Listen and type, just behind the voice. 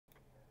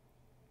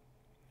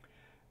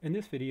In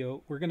this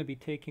video, we're going to be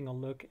taking a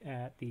look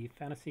at the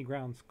Fantasy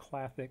Grounds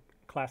Classic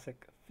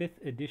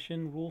 5th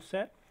edition rule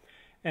set,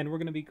 and we're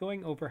going to be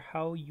going over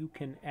how you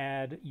can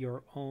add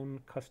your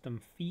own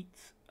custom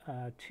feats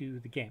to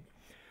the game.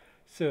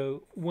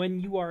 So when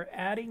you are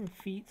adding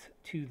feats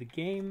to the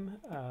game,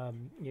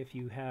 if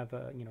you have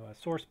a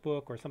source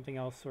book or something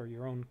else, or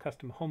your own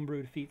custom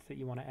homebrewed feats that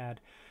you want to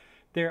add,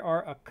 there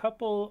are a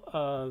couple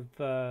of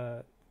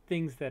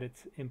things that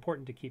it's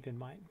important to keep in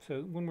mind.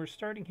 So when we're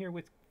starting here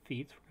with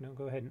feats, we're going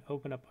to go ahead and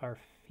open up our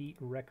feat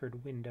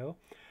record window.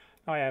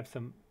 Now I have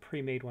some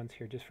pre-made ones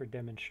here just for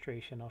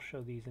demonstration. I'll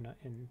show these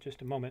in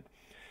just a moment.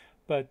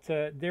 But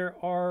there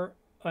are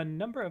a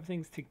number of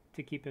things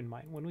to keep in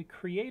mind. When we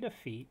create a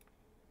feat,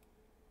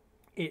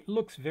 it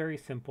looks very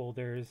simple.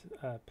 There's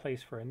a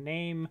place for a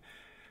name,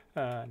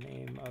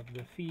 name of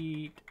the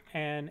feat,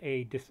 and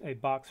a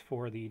box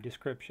for the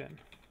description.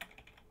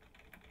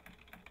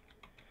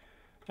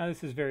 Now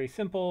this is very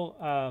simple.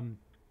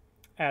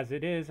 As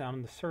it is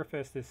on the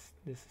surface, this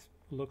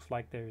looks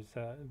like there's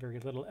very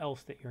little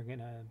else that you're going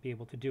to be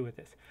able to do with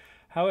this.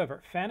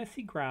 However,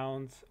 Fantasy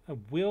Grounds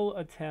will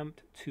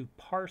attempt to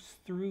parse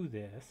through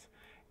this,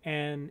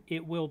 and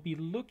it will be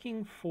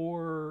looking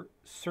for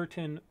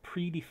certain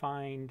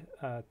predefined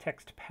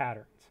text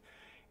patterns.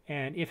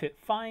 And if it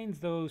finds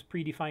those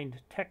predefined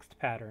text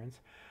patterns,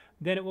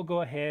 then it will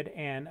go ahead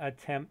and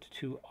attempt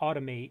to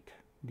automate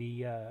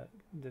the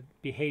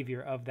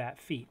behavior of that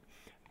feat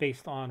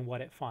based on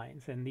what it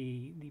finds. And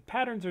the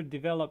patterns are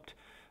developed,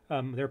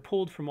 they're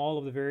pulled from all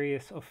of the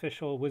various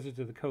official Wizards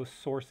of the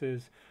Coast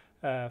sources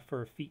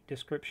for feat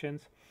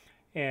descriptions.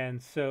 And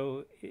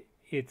so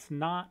it's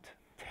not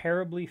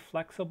terribly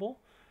flexible.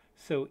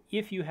 So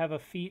if you have a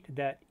feat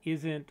that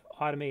isn't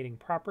automating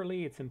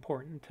properly, it's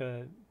important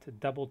to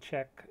double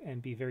check and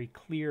be very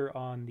clear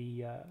on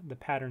the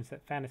patterns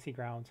that Fantasy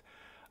Grounds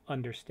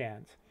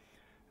understands.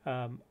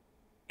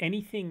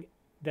 Anything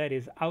that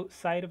is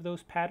outside of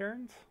those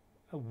patterns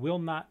will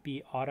not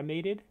be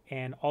automated,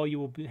 and all you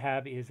will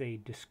have is a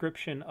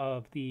description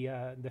of the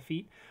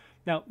feat.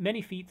 Now,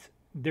 many feats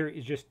there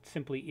is just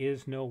simply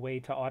is no way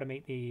to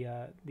automate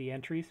the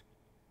entries,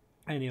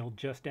 and it'll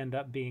just end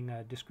up being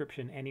a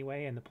description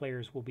anyway, and the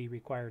players will be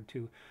required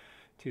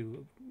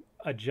to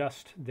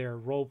adjust their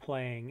role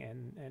playing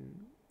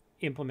and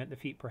implement the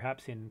feat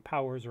perhaps in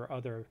powers or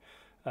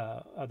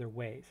other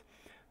ways.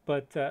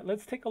 But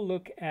let's take a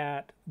look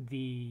at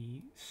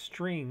the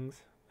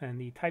strings and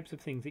the types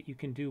of things that you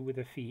can do with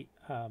a feat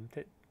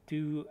that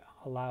do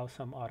allow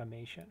some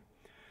automation.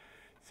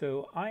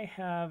 So I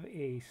have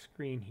a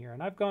screen here,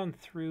 and I've gone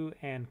through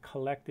and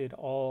collected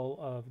all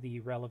of the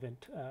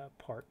relevant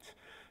parts.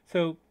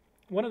 So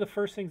one of the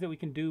first things that we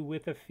can do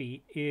with a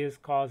feat is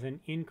cause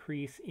an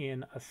increase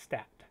in a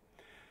stat.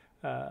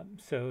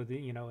 So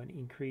an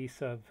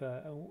increase of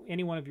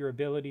any one of your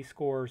ability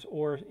scores,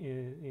 or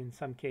in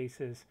some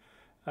cases,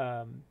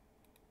 yeah,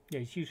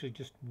 it's usually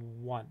just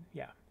one.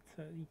 Yeah,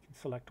 so you can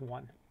select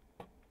one.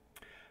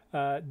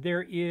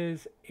 There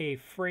is a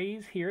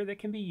phrase here that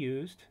can be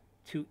used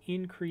to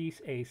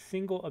increase a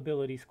single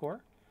ability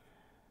score,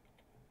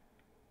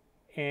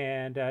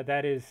 and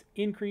that is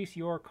increase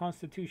your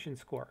Constitution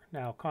score.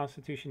 Now,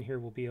 Constitution here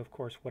will be, of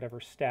course, whatever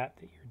stat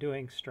that you're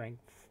doing: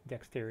 strength,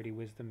 dexterity,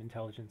 wisdom,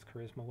 intelligence,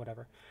 charisma,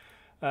 whatever,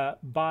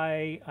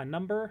 by a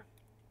number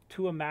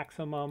to a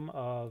maximum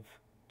of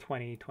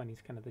 20. 20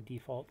 is kind of the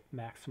default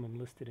maximum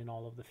listed in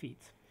all of the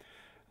feats.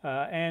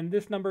 And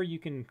this number, you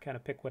can kind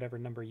of pick whatever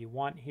number you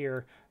want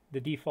here. The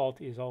default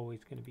is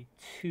always going to be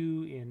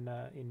 2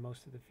 in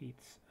most of the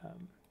feats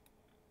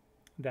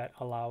that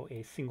allow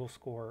a single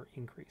score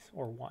increase,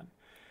 or 1.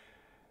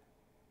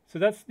 So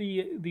that's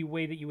the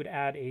way that you would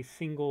add a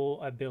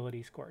single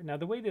ability score. Now,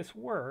 the way this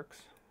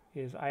works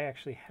is I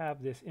actually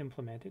have this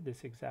implemented,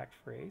 this exact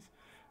phrase.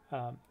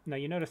 Now,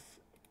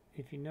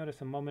 if you notice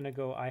a moment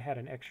ago, I had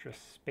an extra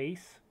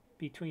space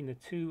between the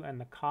 2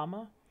 and the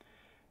comma.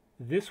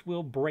 This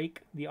will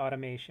break the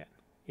automation.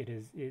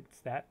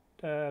 It's that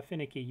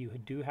finicky. You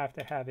do have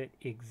to have it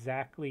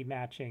exactly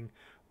matching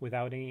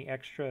without any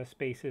extra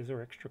spaces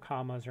or extra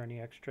commas or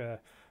any extra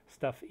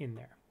stuff in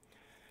there.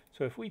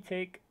 So if we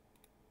take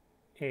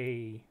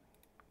a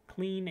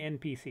clean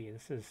NPC,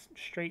 this is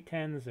straight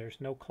 10s, there's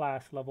no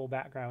class, level,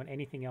 background,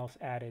 anything else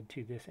added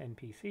to this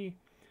NPC,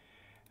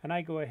 and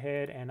I go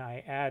ahead and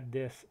I add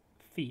this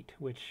feat,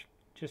 which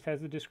just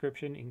has the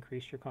description: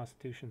 increase your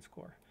Constitution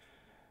score.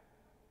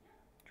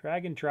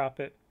 Drag and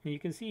drop it, and you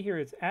can see here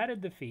it's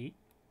added the feat.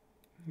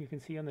 You can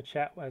see on the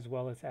chat as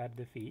well as add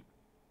the feat.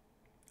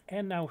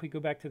 And now if we go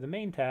back to the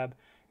main tab,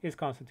 his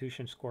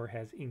Constitution score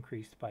has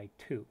increased by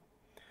 2.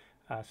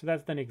 So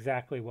that's done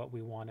exactly what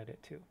we wanted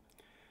it to.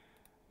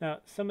 Now,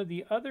 some of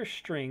the other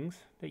strings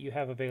that you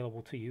have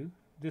available to you,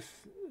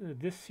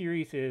 this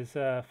series is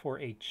for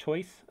a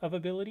choice of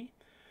ability.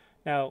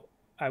 Now,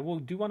 I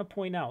do want to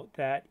point out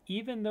that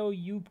even though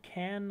you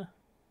can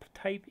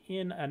type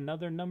in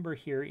another number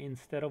here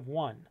instead of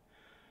 1,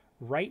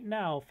 right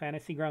now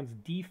Fantasy Grounds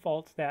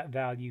defaults that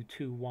value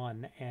to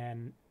 1,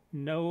 and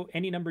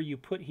any number you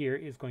put here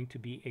is going to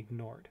be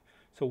ignored.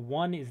 So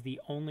 1 is the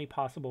only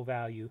possible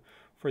value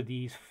for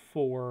these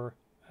 4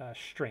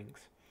 strings.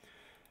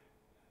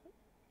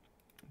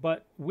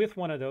 But with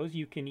one of those,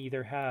 you can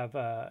either have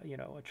you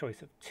know, a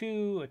choice of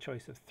 2, a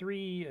choice of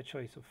 3, a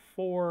choice of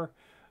 4,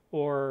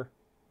 or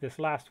this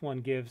last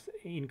one gives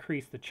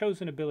increase the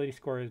chosen ability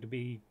score to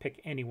be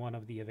pick any one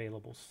of the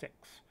available 6.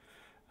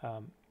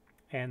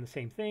 And the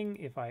same thing,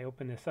 if I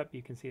open this up,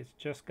 you can see it's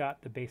just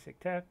got the basic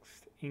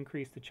text,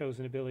 increase the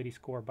chosen ability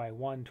score by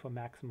 1 to a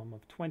maximum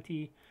of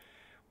 20.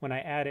 When I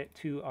add it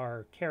to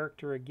our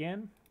character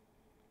again,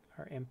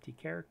 our empty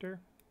character,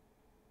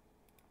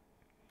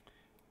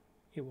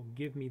 it will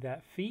give me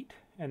that feat,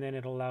 and then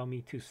it'll allow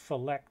me to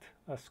select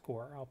a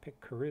score. I'll pick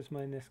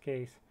Charisma in this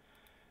case.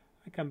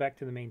 I come back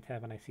to the main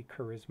tab and I see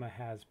Charisma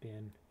has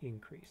been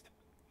increased.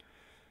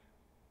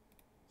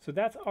 So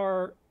that's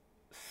our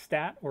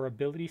stat or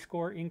ability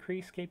score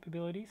increase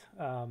capabilities.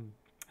 And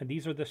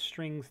these are the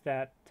strings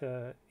that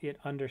it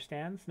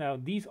understands. Now,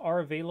 these are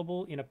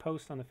available in a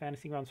post on the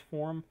Fantasy Grounds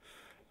forum.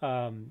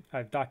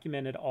 I've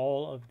documented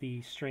all of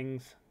the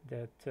strings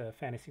that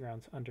Fantasy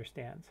Grounds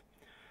understands.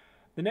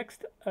 The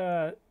next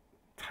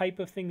type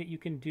of thing that you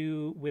can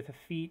do with a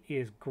feat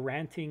is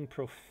granting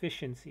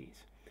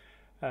proficiencies.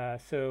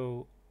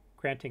 So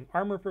granting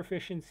armor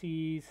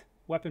proficiencies,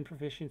 weapon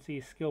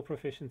proficiencies, skill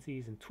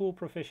proficiencies, and tool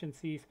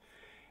proficiencies.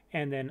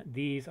 And then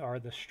these are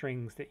the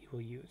strings that you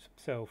will use.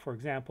 So for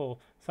example,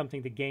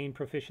 something to gain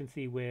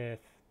proficiency with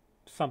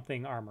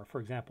something armor.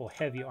 For example,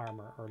 heavy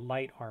armor or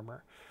light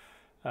armor.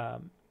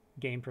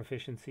 Gain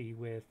proficiency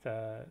with,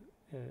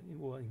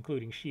 well,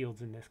 including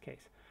shields in this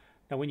case.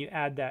 Now when you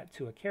add that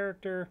to a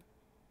character,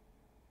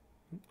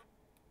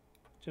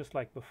 just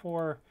like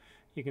before,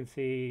 you can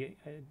see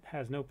it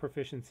has no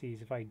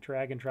proficiencies. If I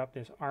drag and drop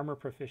this armor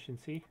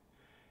proficiency,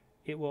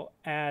 it will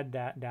add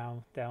that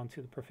down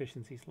to the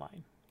proficiencies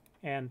line.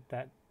 And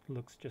that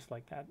looks just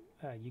like that.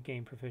 You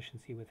gain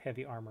proficiency with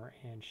heavy armor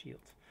and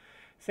shields.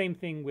 Same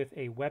thing with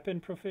a weapon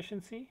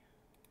proficiency.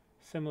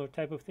 Similar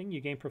type of thing. You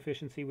gain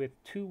proficiency with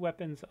 2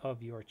 weapons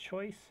of your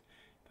choice.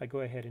 If I go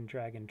ahead and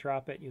drag and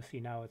drop it, you'll see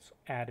now it's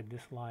added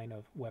this line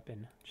of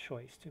weapon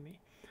choice to me.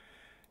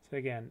 So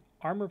again,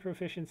 armor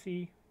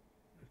proficiency,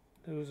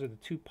 those are the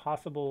 2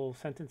 possible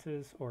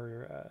sentences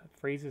or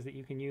phrases that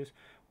you can use.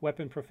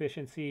 Weapon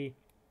proficiency,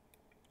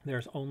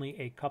 there's only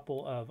a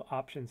couple of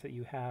options that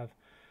you have.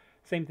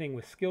 Same thing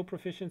with skill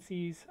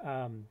proficiencies.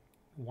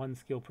 1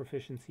 skill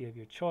proficiency of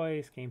your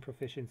choice, gain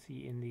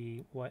proficiency in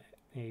the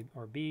A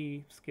or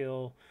B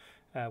skill,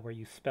 where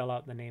you spell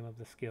out the name of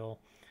the skill,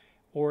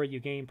 or you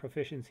gain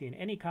proficiency in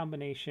any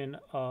combination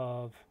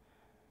of,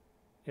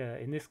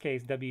 in this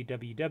case,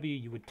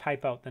 www, you would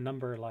type out the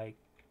number like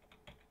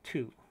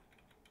 2.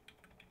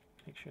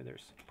 Make sure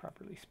there's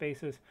properly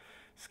spaces,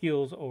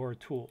 skills or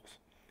tools.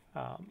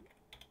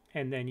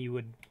 And then you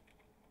would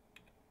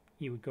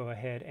go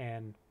ahead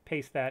and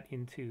paste that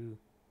into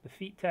the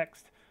feat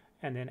text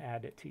and then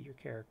add it to your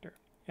character.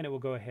 And it will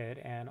go ahead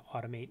and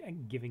automate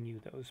and giving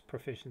you those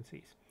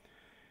proficiencies.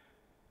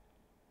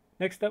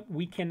 Next up,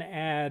 we can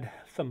add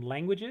some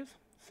languages.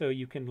 So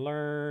you can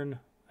learn,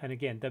 and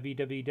again,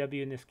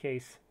 www in this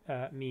case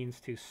means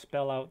to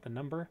spell out the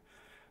number.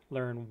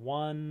 Learn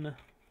 1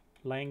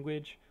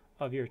 language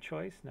of your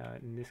choice. Now,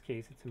 in this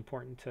case, it's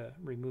important to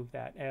remove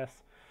that S.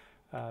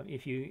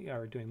 If you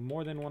are doing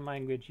more than 1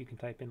 language, you can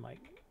type in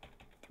like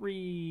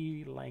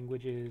 3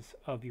 languages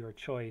of your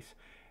choice,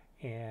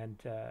 and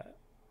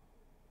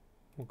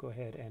we'll go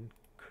ahead and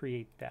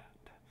create that.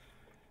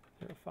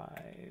 05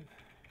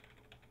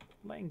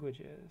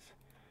 languages.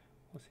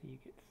 We'll see, you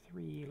get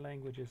 3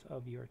 languages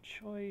of your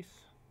choice.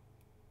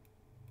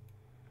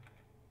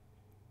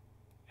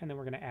 And then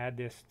we're going to add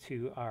this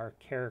to our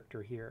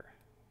character here.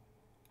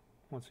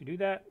 Once we do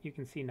that, you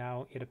can see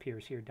now it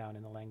appears here down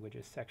in the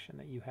languages section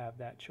that you have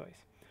that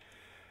choice.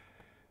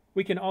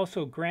 We can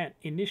also grant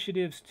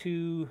initiatives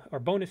to, or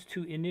bonus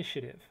to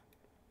initiative.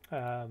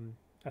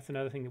 That's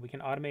another thing that we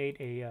can automate.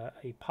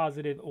 A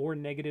positive or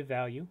negative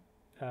value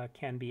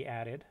can be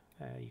added.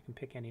 You can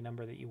pick any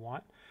number that you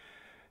want.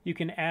 You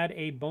can add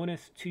a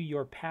bonus to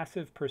your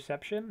passive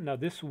perception. Now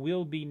this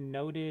will be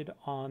noted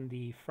on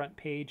the front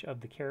page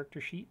of the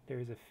character sheet.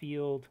 There's a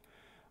field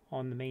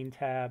on the main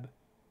tab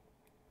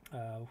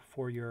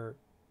for your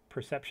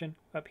perception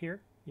up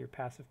here, your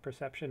passive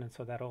perception, and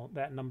so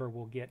that number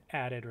will get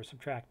added or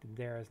subtracted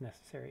there as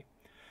necessary.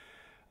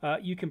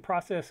 You can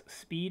process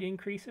speed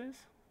increases.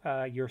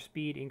 Your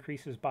speed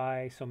increases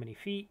by so many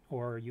feet,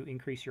 or you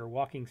increase your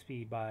walking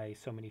speed by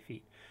so many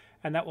feet,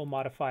 and that will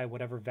modify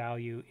whatever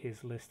value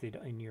is listed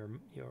in your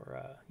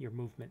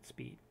movement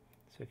speed.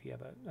 So if you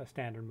have a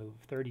standard move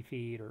of 30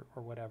 feet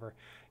or whatever,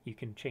 you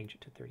can change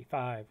it to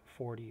 35,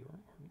 40, or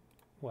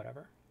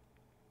whatever.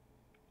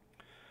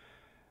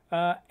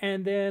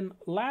 And then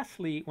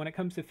lastly, when it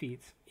comes to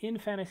feats, in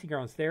Fantasy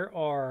Grounds, there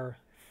are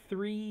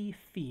 3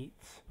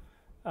 feats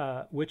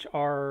which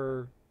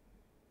are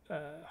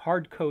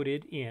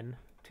hard-coded in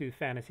to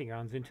Fantasy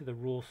Grounds, into the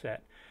rule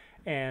set.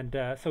 And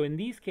so in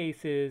these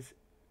cases,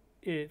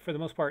 for the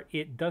most part,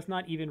 it does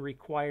not even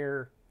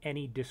require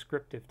any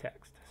descriptive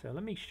text. So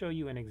let me show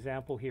you an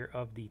example here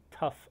of the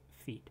tough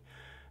feat.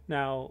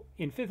 Now,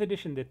 in 5th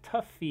edition, the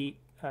tough feat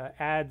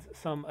adds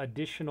some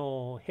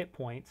additional hit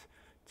points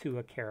to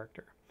a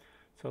character.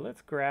 So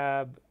let's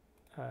grab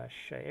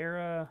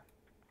Shaira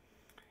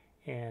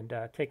and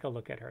take a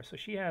look at her. So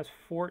she has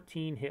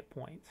 14 hit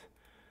points.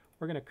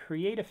 We're going to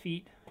create a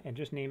feat and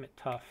just name it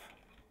tough.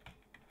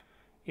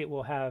 It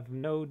will have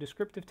no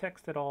descriptive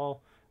text at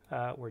all.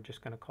 We're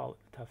just going to call it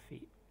the tough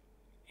feat.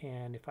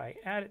 And if I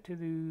add it to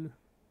the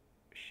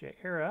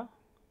Shaira,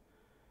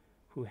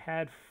 who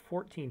had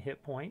 14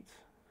 hit points,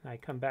 and I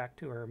come back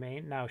to her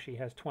main, now she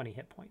has 20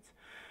 hit points.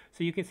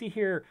 So you can see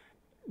here,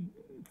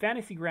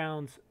 Fantasy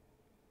Grounds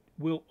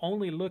will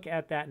only look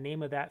at that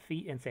name of that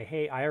feat and say,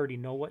 hey, I already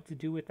know what to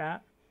do with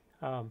that.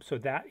 So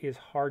that is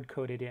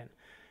hard-coded in.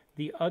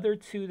 The other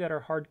two that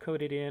are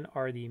hard-coded in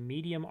are the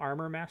Medium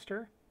Armor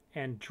Master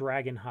and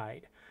Dragon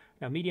Hide.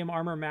 Now, Medium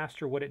Armor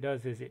Master, what it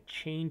does is it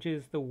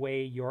changes the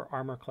way your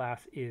armor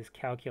class is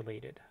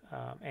calculated.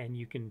 And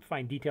you can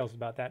find details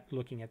about that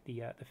looking at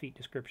the feat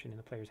description in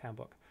the Player's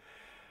Handbook.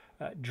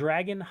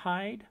 Dragon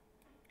Hide,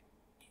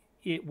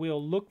 it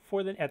will look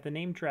for at the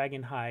name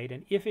Dragon Hide,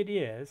 and if it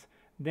is,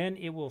 then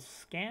it will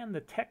scan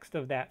the text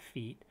of that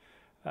feat,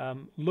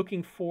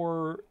 looking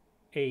for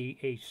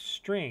a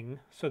string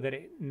so that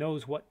it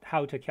knows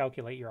how to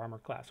calculate your armor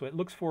class. So it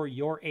looks for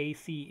your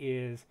AC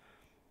is,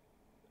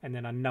 and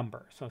then a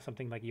number. So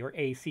something like your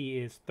AC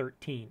is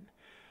 13.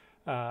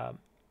 And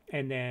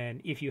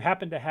then if you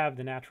happen to have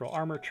the natural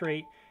armor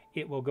trait,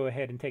 it will go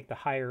ahead and take the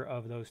higher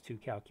of those two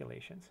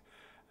calculations.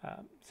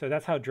 So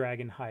that's how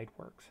Dragon Hide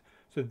works.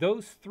 So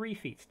those 3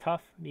 feats,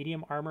 Tough,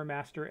 Medium Armor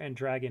Master, and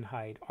Dragon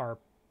Hide, are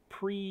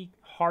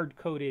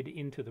pre-hard-coded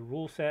into the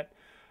rule set.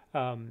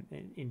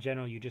 In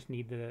general, you just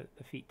need the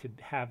feat to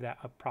have that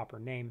a proper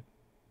name.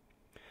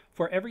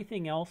 For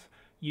everything else,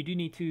 you do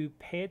need to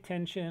pay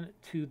attention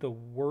to the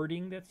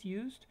wording that's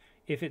used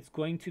if it's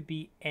going to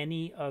be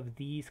any of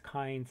these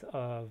kinds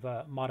of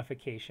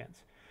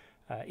modifications.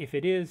 If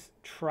it is,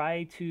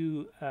 try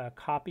to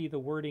copy the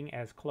wording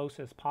as close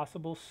as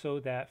possible so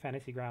that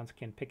Fantasy Grounds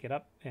can pick it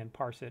up and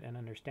parse it and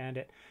understand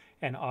it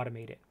and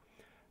automate it.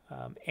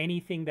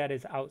 Anything that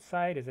is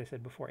outside, as I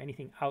said before,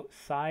 anything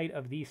outside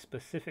of these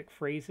specific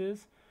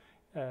phrases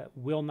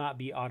will not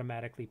be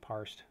automatically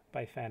parsed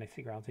by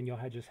Fantasy Grounds, and you'll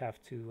just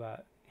have to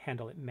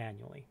handle it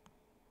manually.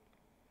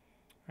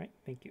 All right,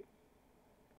 thank you.